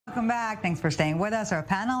Welcome back. Thanks for staying with us. Our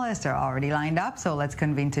panelists are already lined up, so let's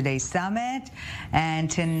convene today's summit.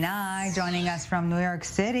 And tonight, joining us from New York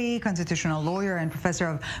City, constitutional lawyer and professor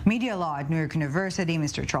of media law at New York University,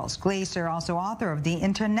 Mr. Charles Glaser, also author of the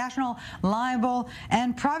International Libel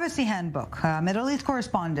and Privacy Handbook, Middle East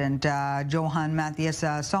correspondent Johan Matthias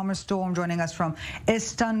Sommerstorm, joining us from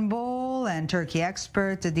Istanbul, and Turkey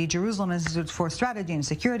expert at the Jerusalem Institute for Strategy and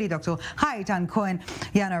Security, Dr. Eytan Cohen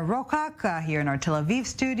Yanarocak, here in our Tel Aviv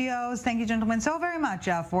studios. Thank you, gentlemen, so very much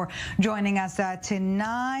for joining us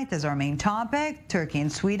tonight as our main topic. Turkey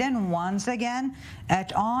and Sweden once again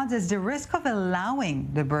at odds. Is the risk of allowing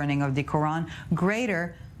the burning of the Quran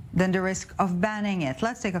greater than the risk of banning it?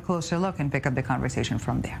 Let's take a closer look and pick up the conversation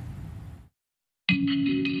from there.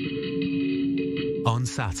 On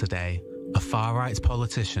Saturday, a far-right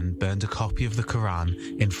politician burned a copy of the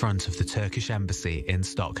Quran in front of the Turkish embassy in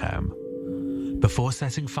Stockholm. Before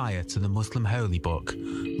setting fire to the Muslim holy book,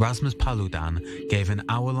 Rasmus Paludan gave an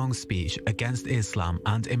hour-long speech against Islam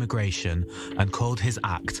and immigration and called his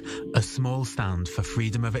act a small stand for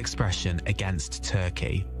freedom of expression against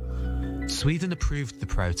Turkey. Sweden approved the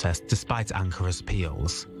protest despite Ankara's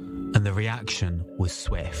appeals, and the reaction was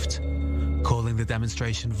swift. Calling the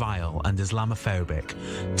demonstration vile and Islamophobic,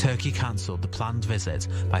 Turkey cancelled the planned visit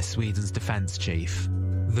by Sweden's defence chief.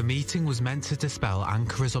 The meeting was meant to dispel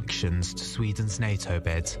Ankara's objections to Sweden's NATO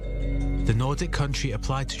bid. The Nordic country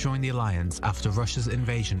applied to join the alliance after Russia's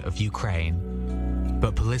invasion of Ukraine.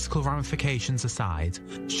 But political ramifications aside,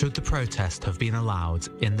 should the protest have been allowed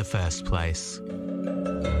in the first place?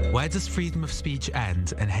 Where does freedom of speech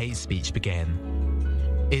end and hate speech begin?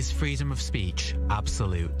 Is freedom of speech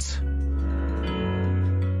absolute?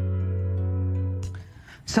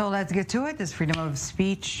 So let's get to it. Is freedom of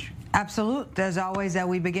speech absolute? As always,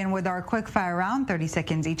 we begin with our quick fire round, 30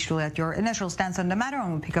 seconds each to let your initial stance on the matter,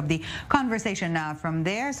 and we'll pick up the conversation from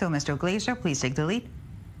there. So, Mr. Glaser, please take the lead.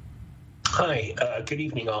 Hi, good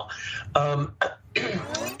evening, all.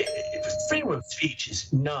 Freedom of speech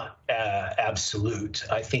is not absolute.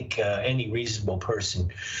 I think any reasonable person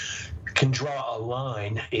can draw a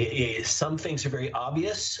line. Some things are very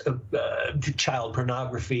obvious, child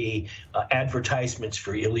pornography, advertisements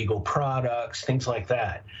for illegal products, things like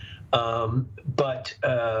that. But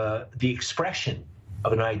the expression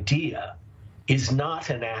of an idea is not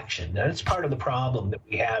an action. That's part of the problem that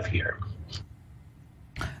we have here.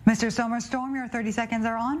 Mr. Sommerstorm, your 30 seconds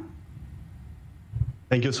are on.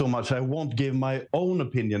 Thank you so much. I won't give my own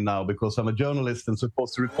opinion now because I'm a journalist and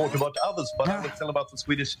supposed to report about others, but I will tell about the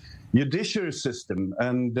Swedish judiciary system.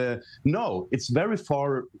 And no, it's very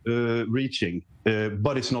far-reaching,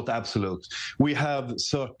 but it's not absolute. We have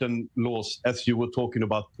certain laws, as you were talking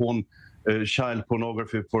about, child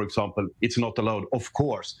pornography, for example. It's not allowed, of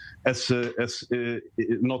course, as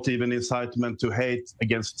not even incitement to hate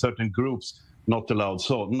against certain groups, not allowed.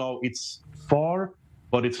 So no, it's far,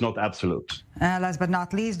 but it's not absolute. Last but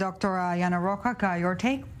not least, Dr. Yanarocak, your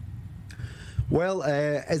take? Well,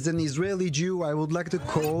 as an Israeli Jew, I would like to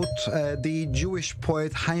quote the Jewish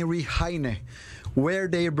poet Heinrich Heine. Where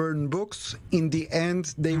they burn books, in the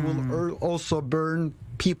end, they will also burn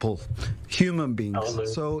people, human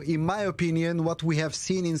beings. So, in my opinion, what we have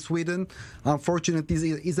seen in Sweden, unfortunately,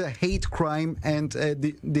 is a hate crime, and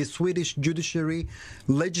the Swedish judiciary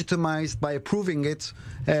legitimized by approving it.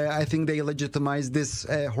 I think they legitimized this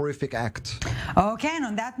horrific act. Okay, and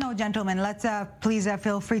on that note, gentlemen, let's please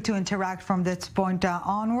feel free to interact from this point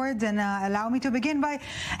onwards, and allow me to begin by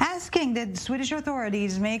asking, did Swedish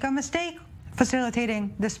authorities make a mistake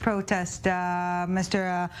facilitating this protest?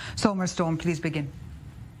 Mr. Sommerstorm, please begin.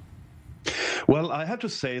 Well, I have to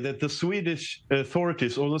say that the Swedish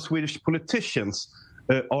authorities or the Swedish politicians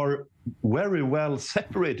are very well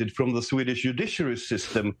separated from the Swedish judiciary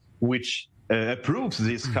system, which approves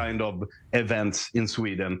this kind of events in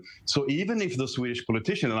Sweden. So even if the Swedish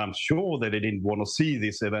politician, and I'm sure that they didn't want to see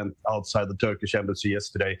this event outside the Turkish embassy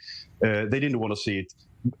yesterday, they didn't want to see it,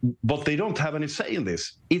 but they don't have any say in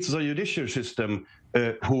this. It's the judiciary system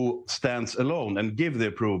who stands alone and give the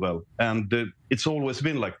approval. And it's always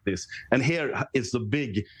been like this. And here is the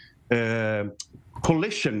big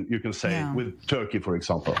collision, you can say, with Turkey, for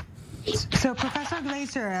example. So, Professor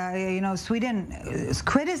Glaser, Sweden is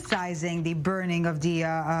criticizing the burning of the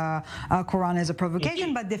Quran as a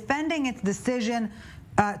provocation, but defending its decision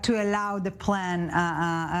to allow the planned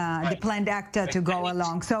act to go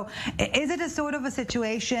along. So, is it a sort of a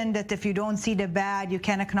situation that if you don't see the bad, you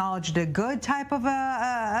can acknowledge the good type of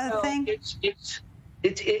a thing?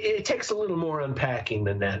 It takes a little more unpacking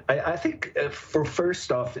than that. I think,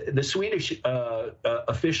 first off, the Swedish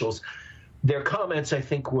officials, their comments, I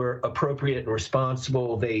think, were appropriate and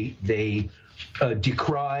responsible. They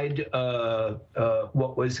decried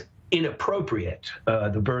what was inappropriate,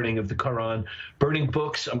 the burning of the Quran, burning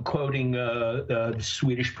books. I'm quoting the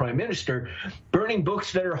Swedish Prime Minister, burning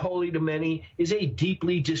books that are holy to many is a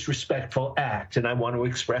deeply disrespectful act, and I want to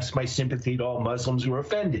express my sympathy to all Muslims who are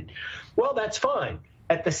offended. Well, that's fine.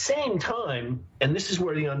 At the same time, and this is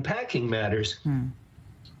where the unpacking matters,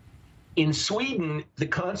 in Sweden, the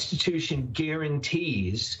Constitution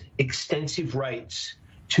guarantees extensive rights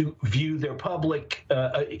to view their public,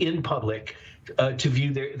 in public, to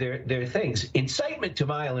view their things. Incitement to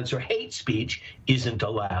violence or hate speech isn't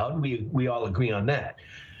allowed. We all agree on that.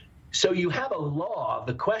 So you have a law.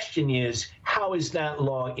 The question is, how is that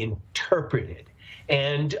law interpreted?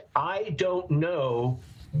 And I don't know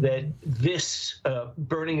that this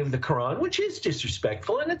burning of the Quran, which is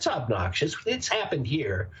disrespectful and it's obnoxious, it's happened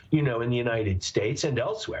here, in the United States and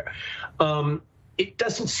elsewhere. It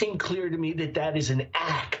doesn't seem clear to me that that is an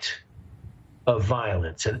act of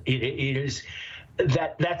violence, and it is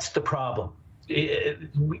that's the problem.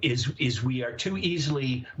 Is we are too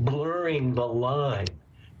easily blurring the line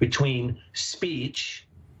between speech,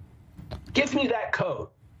 give me that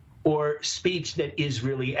coat, or speech that is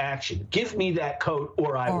really action. Give me that coat,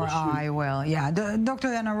 or I will shoot. I will, yeah. Dr.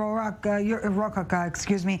 Yanarocak,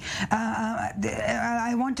 excuse me.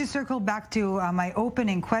 I want to circle back to my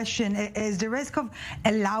opening question. Is the risk of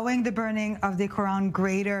allowing the burning of the Quran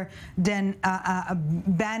greater than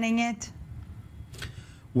banning it?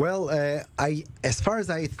 Well, as far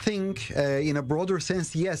as I think, in a broader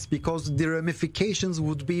sense, yes, because the ramifications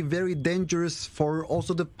would be very dangerous for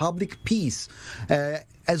also the public peace.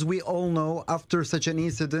 As we all know, after such an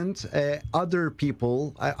incident, other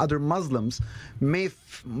people, other Muslims, may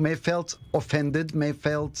felt offended, may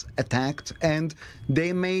felt attacked, and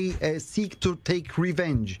they may seek to take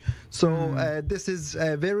revenge. So this is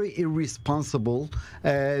very irresponsible.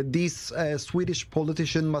 This Swedish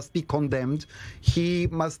politician must be condemned. He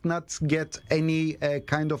must not get any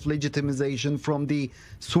kind of legitimization from the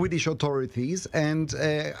Swedish authorities, and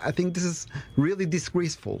I think this is really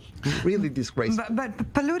disgraceful, really disgraceful. But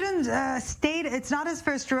Paludan stated it's not his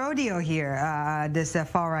first rodeo here, this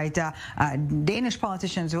far-right Danish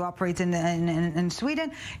politicians who operate in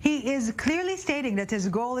Sweden. He is clearly stating that his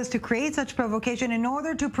goal is to create such provocation in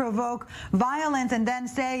order to provoke violence and then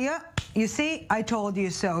say, yeah, you see, I told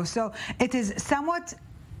you so. So it is somewhat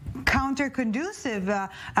counter-conducive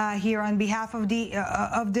here on behalf of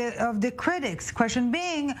the critics. Question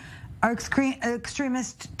being, are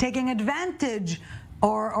extremists taking advantage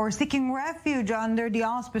or seeking refuge under the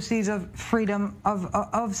auspices of freedom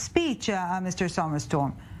of speech, Mr.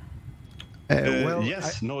 Sommerstorm?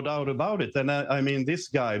 Yes, no doubt about it. And I mean, this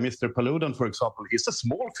guy, Mr. Paludan, for example, he's a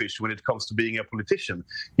small fish when it comes to being a politician.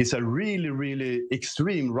 He's a really, really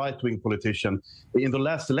extreme right-wing politician. In the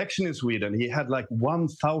last election in Sweden, he had like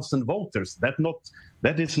 1,000 voters.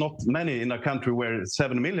 That is not many in a country where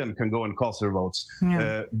 7 million can go and cast their votes.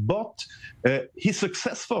 Yeah. But he's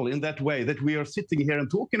successful in that way that we are sitting here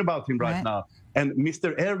and talking about him right now. And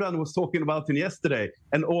Mr. Erdogan was talking about him yesterday,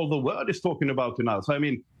 and all the world is talking about him now. So I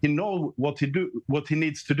mean, he knows what he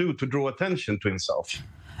needs to do to draw attention to himself.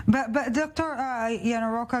 But Dr.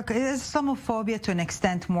 Yanarocak, is Islamophobia to an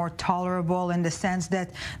extent more tolerable in the sense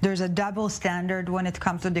that there's a double standard when it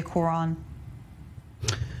comes to the Quran?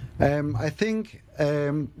 I think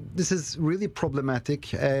this is really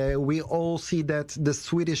problematic. We all see that the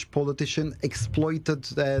Swedish politician exploited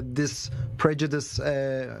this prejudice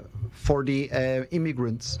for the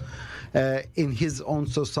immigrants in his own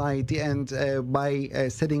society, and by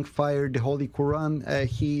setting fire the Holy Quran,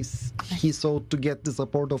 he sought to get the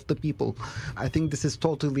support of the people. I think this is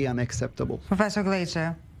totally unacceptable. Professor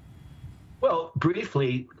Glazer. Well,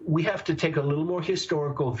 briefly, we have to take a little more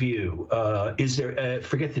historical view. Is there,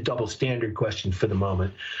 forget the double standard question for the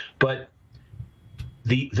moment, but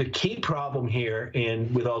the key problem here,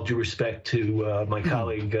 and with all due respect to my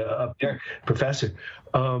colleague up there, Professor,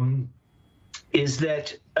 is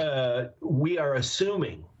that we are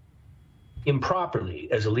assuming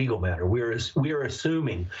improperly as a legal matter, we are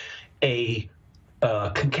assuming a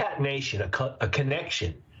concatenation, a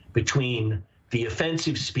connection between the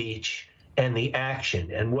offensive speech and the action.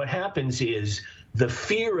 And what happens is the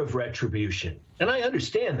fear of retribution, and I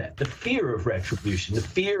understand that, the fear of retribution, the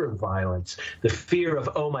fear of violence, the fear of,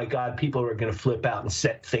 oh my God, people are going to flip out and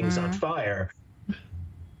set things on fire,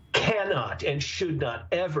 cannot and should not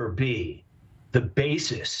ever be the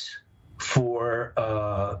basis for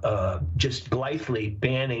just blithely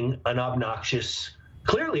banning an obnoxious,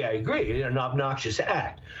 clearly I agree, an obnoxious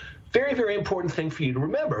act. Very, very important thing for you to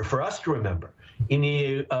remember, for us to remember. In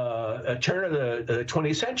the turn of the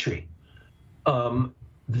 20th century,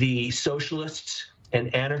 the socialists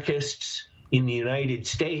and anarchists in the United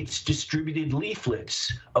States distributed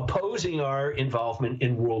leaflets opposing our involvement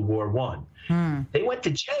in World War I. They went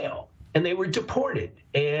to jail and they were deported.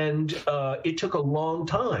 And it took a long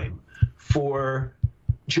time for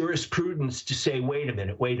jurisprudence to say, wait a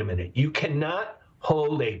minute. You cannot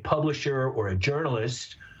hold a publisher or a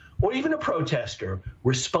journalist or even a protester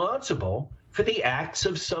responsible for the acts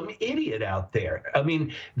of some idiot out there. I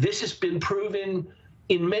mean, this has been proven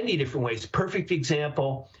in many different ways. Perfect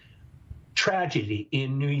example, tragedy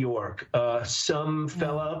in New York. Some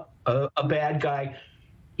fella, a bad guy,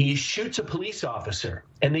 he shoots a police officer,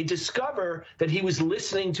 and they discover that he was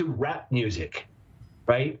listening to rap music,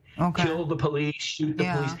 right? Okay. Kill the police, shoot the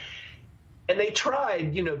police. And they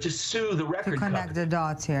tried, to sue the record company. To connect the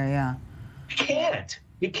dots here, yeah.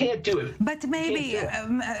 You can't do it. But maybe,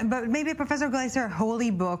 Professor Glaser,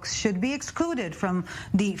 holy books should be excluded from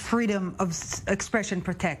the freedom of expression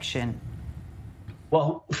protection.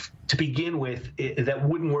 Well, to begin with, that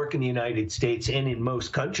wouldn't work in the United States and in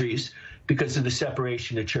most countries because of the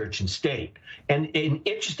separation of church and state. And an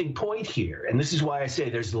interesting point here, and this is why I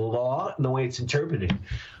say there's the law and the way it's interpreted.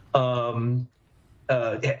 Having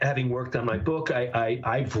worked on my book,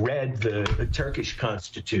 I've read the Turkish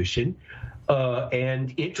constitution.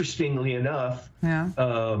 And interestingly enough,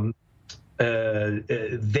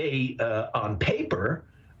 they, on paper,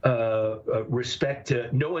 respect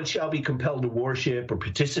no one shall be compelled to worship or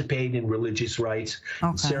participate in religious rites,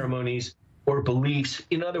 ceremonies, or beliefs.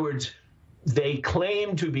 In other words, they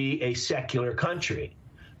claim to be a secular country.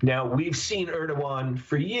 Now, we've seen Erdogan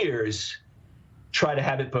for years try to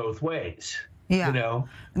have it both ways,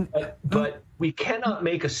 but we cannot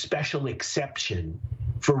make a special exception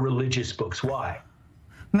for religious books. Why?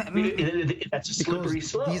 That's a slippery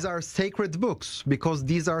slope. These are sacred books. Because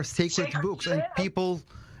these are sacred books, and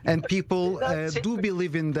people do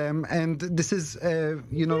believe in them. And this is,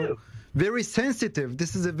 very sensitive.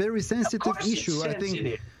 This is a very sensitive issue, I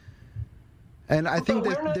think. And I think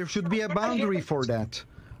that there should be a boundary for that.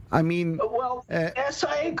 I mean, yes,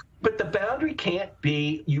 I agree. But the boundary can't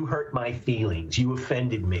be, you hurt my feelings, you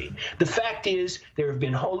offended me. The fact is, there have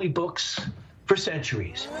been holy books for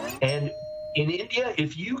centuries. And in India,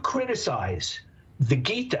 if you criticize the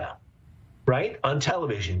Gita, right, on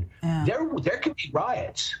television, there could be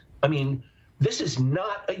riots. I mean, this is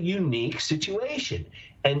not a unique situation.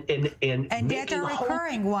 And yet a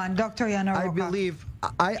recurring one, Dr. Yanarocak.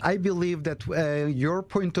 I believe that your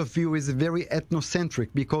point of view is very ethnocentric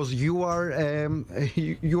because you're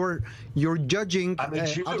judging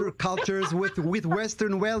other cultures with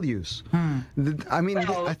Western values. I mean,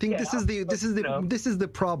 I think this is the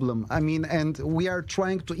problem. I mean, and we are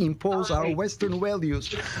trying to impose our Western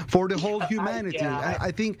values for the whole humanity.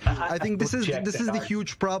 I think this is the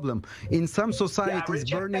huge problem in some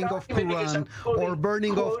societies. Burning of Quran or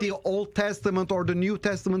burning of the Old Testament or the New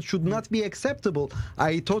Testament should not be acceptable.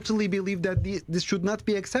 I totally believe that this should not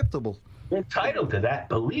be acceptable. You're entitled to that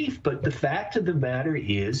belief, but the fact of the matter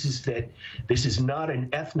is that this is not an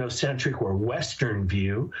ethnocentric or Western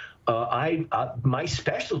view. My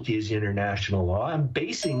specialty is international law. I'm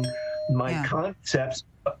basing my concepts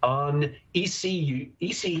on European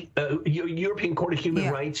Court of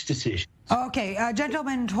Human Rights decisions. Okay,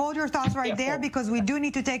 gentlemen, hold your thoughts right there because we do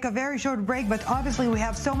need to take a very short break, but obviously we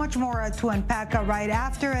have so much more to unpack right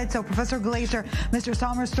after it. So Professor Glaser, Mr.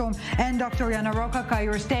 Sommerstorm, and Dr. Yanarocak,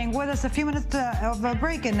 you're staying with us. A few minutes of a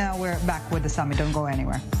break, and we're back with the summit. Don't go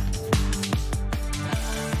anywhere.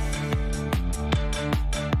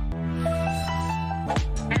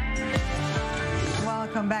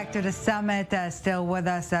 Welcome back to the summit. Still with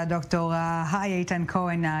us, Dr. Eytan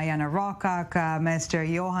Cohen, Yanarocak, Mr.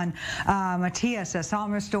 Johan Matthias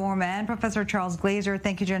Sommerstorm, and Professor Charles Glaser.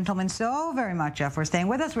 Thank you, gentlemen, so very much for staying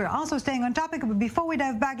with us. We're also staying on topic, but before we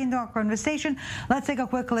dive back into our conversation, let's take a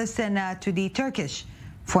quick listen to the Turkish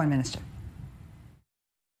Foreign Minister.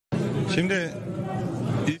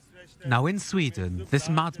 Now in Sweden, this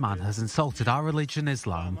madman has insulted our religion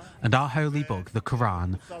Islam and our holy book, the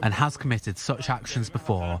Quran, and has committed such actions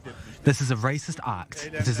before. This is a racist act.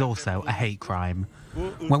 It is also a hate crime.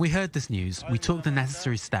 When we heard this news, we took the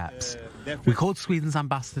necessary steps. We called Sweden's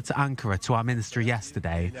ambassador to Ankara to our ministry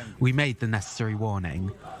yesterday. We made the necessary warning.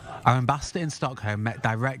 Our ambassador in Stockholm met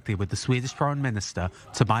directly with the Swedish Foreign Minister,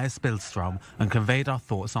 Tobias Billström, and conveyed our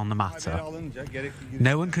thoughts on the matter.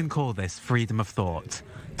 No one can call this freedom of thought.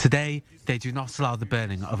 Today, they do not allow the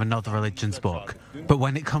burning of another religion's book. But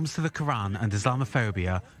when it comes to the Quran and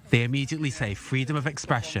Islamophobia, they immediately say freedom of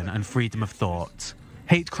expression and freedom of thought.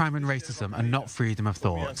 Hate crime and racism are not freedom of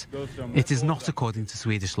thought. It is not according to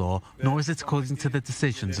Swedish law, nor is it according to the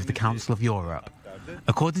decisions of the Council of Europe.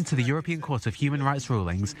 According to the European Court of Human Rights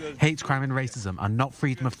rulings, hate crime and racism are not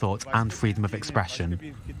freedom of thought and freedom of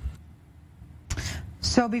expression.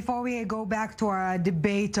 So before we go back to our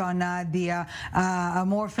debate on the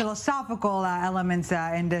more philosophical elements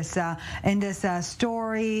in this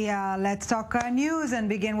story, let's talk news and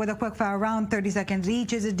begin with a quick fire round, 30 seconds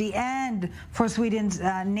each. Is it the end for Sweden's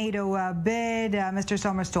NATO bid? Mr.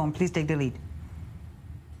 Sommerstone, please take the lead.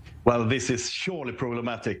 Well, this is surely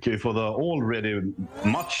problematic for the already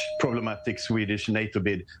much problematic Swedish NATO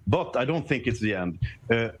bid, but I don't think it's the end.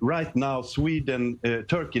 Right now,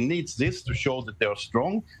 Turkey needs this to show that they are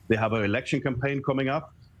strong. They have an election campaign coming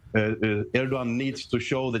up. Erdogan needs to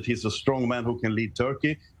show that he's a strong man who can lead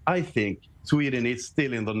Turkey. I think Sweden is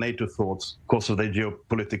still in the NATO thoughts because of the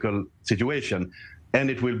geopolitical situation,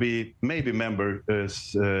 and it will be maybe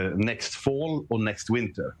members next fall or next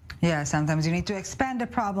winter. Yeah, sometimes you need to expand the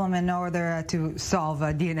problem in order to solve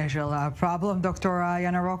the initial problem. Dr.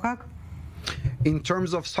 Yanarocak? In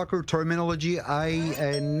terms of soccer terminology,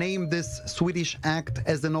 I name this Swedish act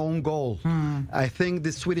as an own goal. I think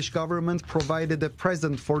the Swedish government provided a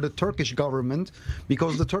present for the Turkish government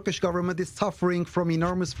because the Turkish government is suffering from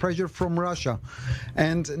enormous pressure from Russia.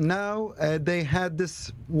 And now they had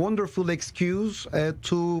this wonderful excuse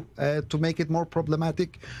to make it more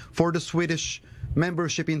problematic for the Swedish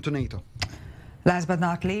membership into NATO. Last but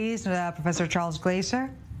not least, Professor Charles Glaser.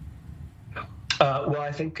 Well,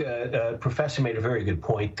 I think Professor made a very good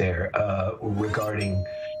point there regarding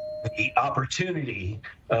the opportunity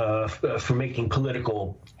for making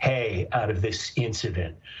political hay out of this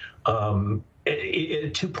incident. 2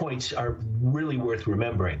 points are really worth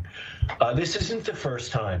remembering. This isn't the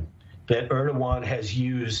first time that Erdogan has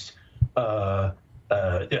used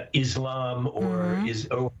Islam or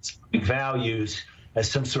Islamic values as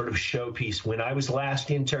some sort of showpiece. When I was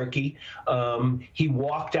last in Turkey, he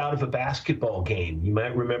walked out of a basketball game. You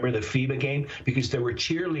might remember the FIBA game because there were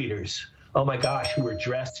cheerleaders, oh my gosh, who were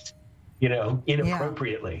dressed,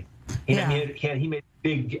 inappropriately. He made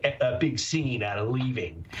a big scene out of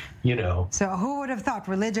leaving, So who would have thought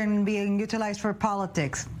religion being utilized for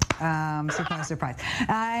politics? Surprise, surprise.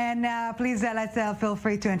 And please, let's feel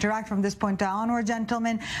free to interact from this point onward,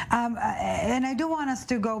 gentlemen. And I do want us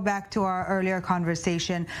to go back to our earlier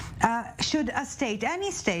conversation. Should a state,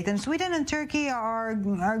 any state, and Sweden and Turkey are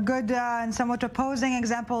good and somewhat opposing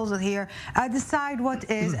examples here, decide what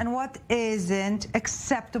is and what isn't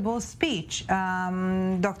acceptable speech?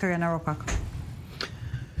 Dr. Yanarocak.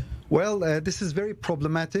 Well, this is very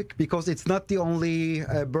problematic because it's not the only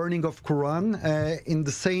burning of Quran. In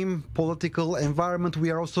the same political environment, we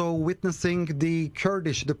are also witnessing the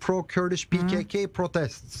pro-Kurdish PKK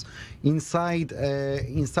protests inside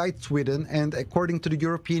Sweden. And according to the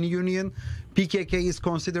European Union, PKK is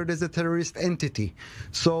considered as a terrorist entity.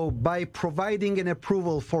 So by providing an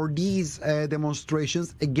approval for these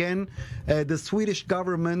demonstrations, again, the Swedish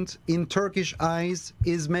government, in Turkish eyes,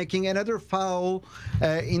 is making another foul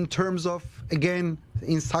in terms of, again,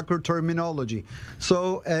 in soccer terminology.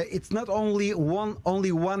 So it's not only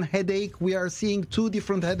one headache. We are seeing two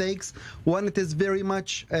different headaches. One, it is very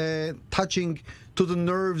much touching to the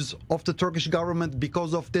nerves of the Turkish government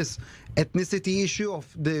because of this ethnicity issue, of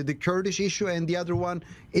the Kurdish issue, and the other one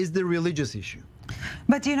is the religious issue.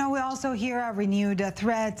 But, we also hear renewed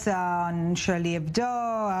threats on Charlie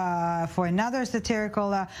Hebdo for another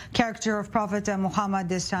satirical character of Prophet Muhammad,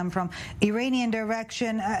 this time from Iranian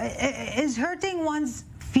direction. Is hurting one's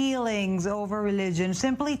feelings over religion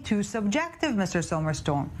simply too subjective, Mr.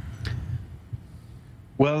 Sommerstone?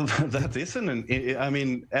 Well, that isn't.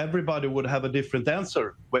 Everybody would have a different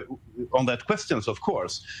answer on that question, of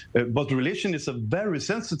course. But religion is a very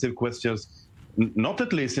sensitive question, not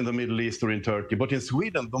at least in the Middle East or in Turkey, but in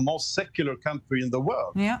Sweden, the most secular country in the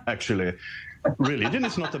world, actually. Religion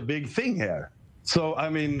is not a big thing here. So,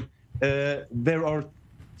 there are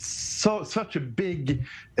such a big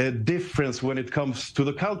difference when it comes to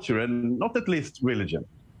the culture, and not at least religion.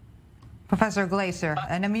 Professor Glaser,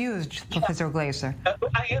 an amused Professor Glaser.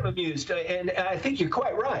 I am amused, and I think you're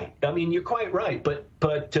quite right. You're quite right.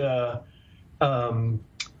 But the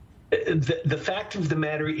fact of the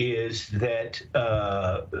matter is that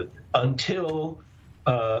until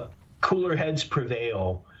cooler heads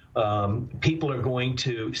prevail, people are going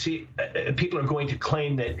to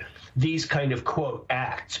claim that these kind of quote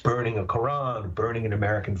acts, burning a Quran, burning an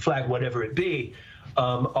American flag, whatever it be,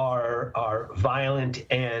 are violent.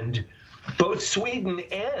 And both Sweden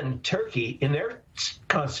and Turkey, in their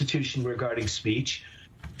constitution regarding speech,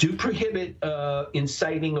 do prohibit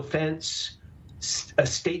inciting offense,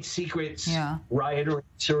 state secrets, riot or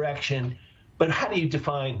insurrection. But how do you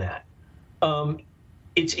define that?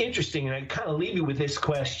 it's interesting, and I kind of leave you with this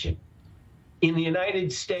question. In the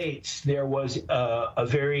United States, there was a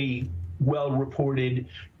very well-reported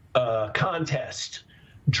contest,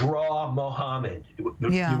 Draw Mohammed.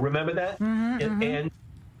 Yeah. You remember that? And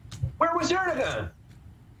where was Erdogan?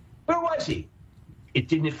 Where was he? It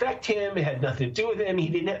didn't affect him. It had nothing to do with him. He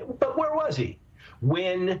didn't. But where was he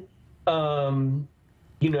when, when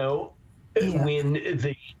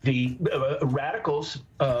the radicals,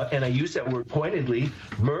 and I use that word pointedly,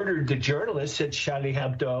 murdered the journalist at Charlie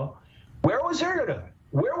Hebdo? Where was Erdogan?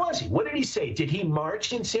 Where was he? What did he say? Did he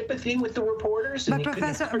march in sympathy with the reporters? But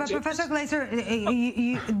Professor Glaser,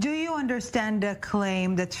 do you understand the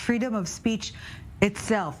claim that freedom of speech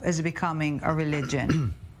itself is becoming a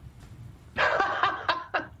religion?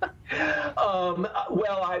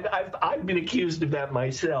 Well, I've been accused of that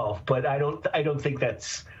myself, but I don't think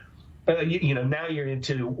that's. Now you're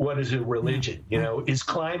into what is a religion? Is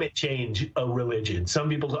climate change a religion? Some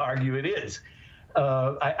people argue it is.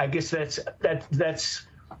 I guess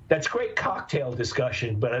that's great cocktail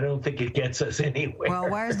discussion, but I don't think it gets us anywhere. Well,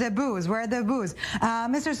 where's the booze? Where are the booze?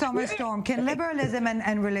 Mr. Sommerstorm, can liberalism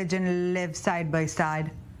and religion live side by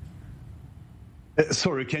side?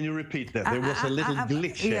 Sorry, can you repeat that? There was a little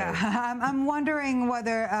glitch here. Yeah, I'm wondering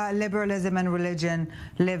whether liberalism and religion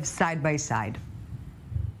live side by side.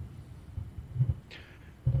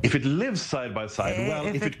 If it lives side by side, well,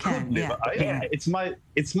 if it could live,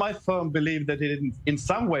 it's my firm belief that in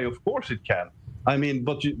some way, of course, it can. I mean,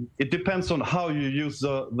 but it depends on how you use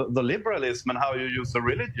the liberalism and how you use the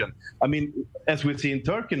religion. I mean, as we see in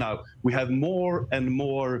Turkey now, we have more and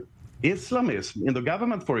more Islamism in the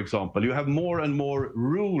government, for example. You have more and more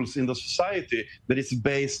rules in the society that is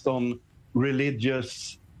based on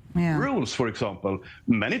religious rules, for example.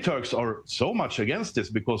 Many Turks are so much against this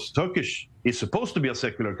because Turkish is supposed to be a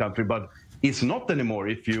secular country, but it's not anymore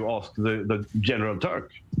if you ask the general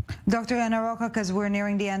Turk. Dr. Yanarocak, as we're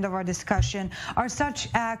nearing the end of our discussion, are such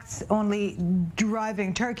acts only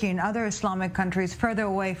driving Turkey and other Islamic countries further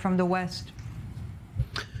away from the West?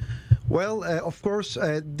 Well, of course,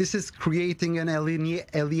 this is creating an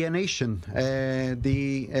alienation.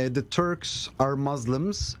 The Turks are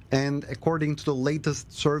Muslims, and according to the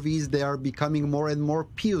latest surveys, they are becoming more and more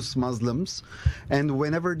pious Muslims. And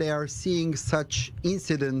whenever they are seeing such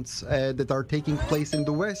incidents that are taking place in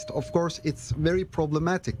the West, of course, it's very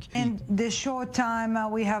problematic. In the short time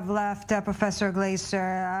we have left, Professor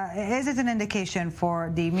Glaser, is it an indication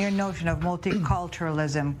for the mere notion of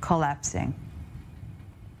multiculturalism collapsing?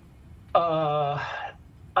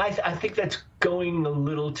 I think that's going a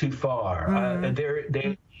little too far. There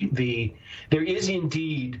is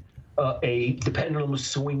indeed the pendulum is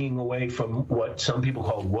swinging away from what some people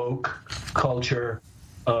call woke culture,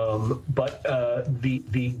 but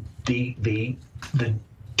the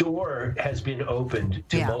door has been opened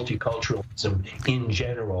to multiculturalism in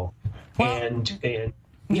general, and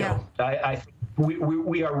I think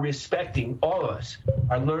we are respecting, all of us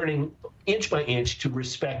are learning inch by inch to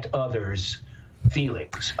respect others'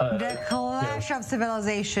 feelings. The clash of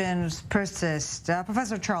civilizations persists.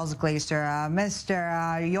 Professor Charles Glaser,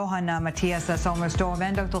 Mr. Johan Matthias Sommerstorm,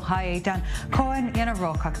 and Dr. Eytan Cohen,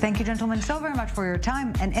 Yanarocak. Thank you, gentlemen, so very much for your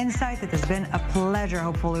time and insight. It has been a pleasure.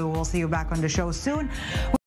 Hopefully, we will see you back on the show soon.